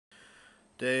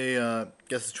Guess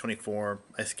it's 24.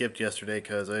 I skipped yesterday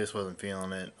because I just wasn't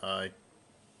feeling it. I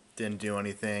didn't do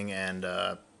anything, and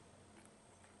I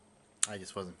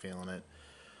just wasn't feeling it.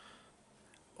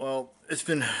 Well, it's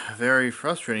been very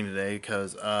frustrating today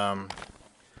because I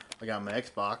got my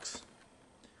Xbox,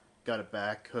 got it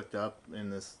back hooked up in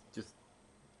this just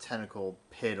tentacle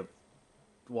pit of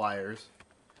wires,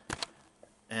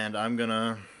 and I'm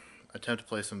gonna attempt to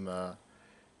play some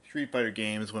Street Fighter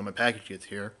games when my package gets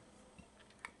here.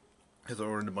 Because I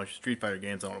ordered a bunch of Street Fighter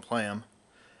games, I want to play them.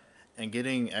 And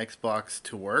getting Xbox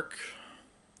to work,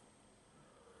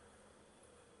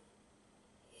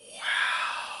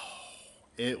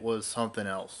 it was something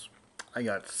else. I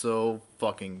got so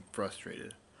fucking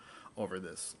frustrated over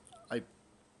this.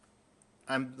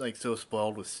 I'm like so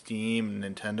spoiled with Steam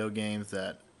and Nintendo games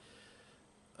that,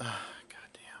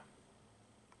 goddamn.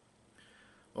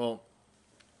 Well,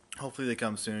 hopefully they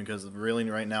come soon because really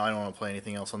right now I don't want to play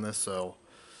anything else on this. So,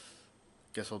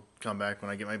 guess I'll come back when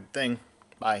I get my thing.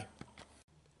 Bye.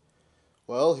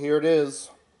 Well, here it is.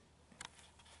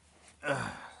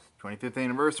 25th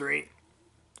anniversary.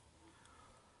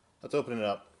 Let's open it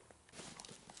up.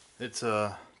 It's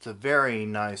a very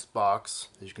nice box,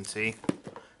 as you can see.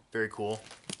 Very cool.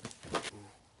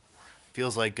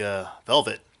 Feels like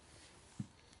velvet.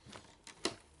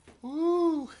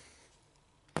 Woo!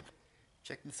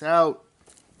 Check this out.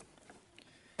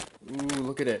 Ooh,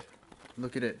 look at it.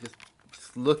 Look at it.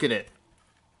 Just look at it.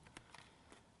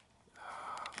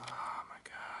 Oh my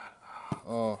god.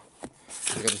 Oh,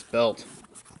 look at this belt.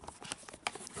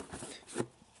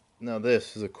 Now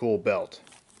this is a cool belt.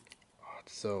 Oh,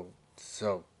 it's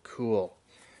so cool.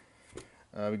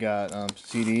 We got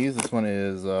CDs. This one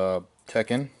is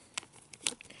Tekken.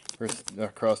 First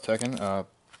Cross Tekken.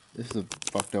 This is a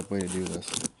fucked up way to do this.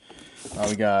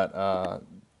 We got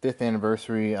 5th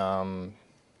anniversary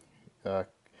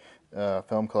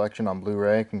film collection on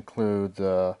Blu-ray. Includes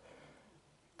a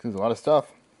lot of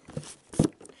stuff.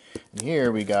 And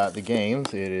here we got the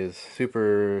games. It is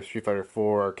Super Street Fighter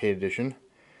 4 Arcade Edition.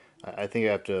 I think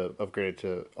I have to upgrade it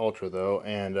to Ultra though,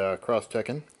 and Cross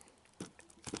Tekken.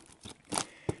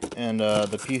 And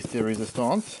the piece de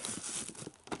resistance.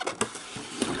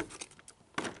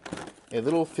 A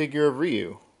little figure of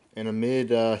Ryu in a mid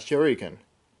Shuriken.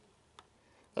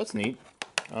 That's neat.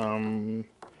 I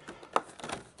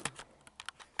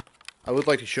would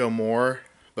like to show more,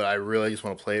 but I really just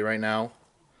want to play it right now.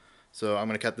 So I'm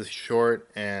going to cut this short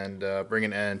and bring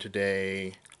an end to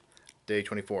day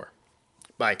 24.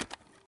 Bye.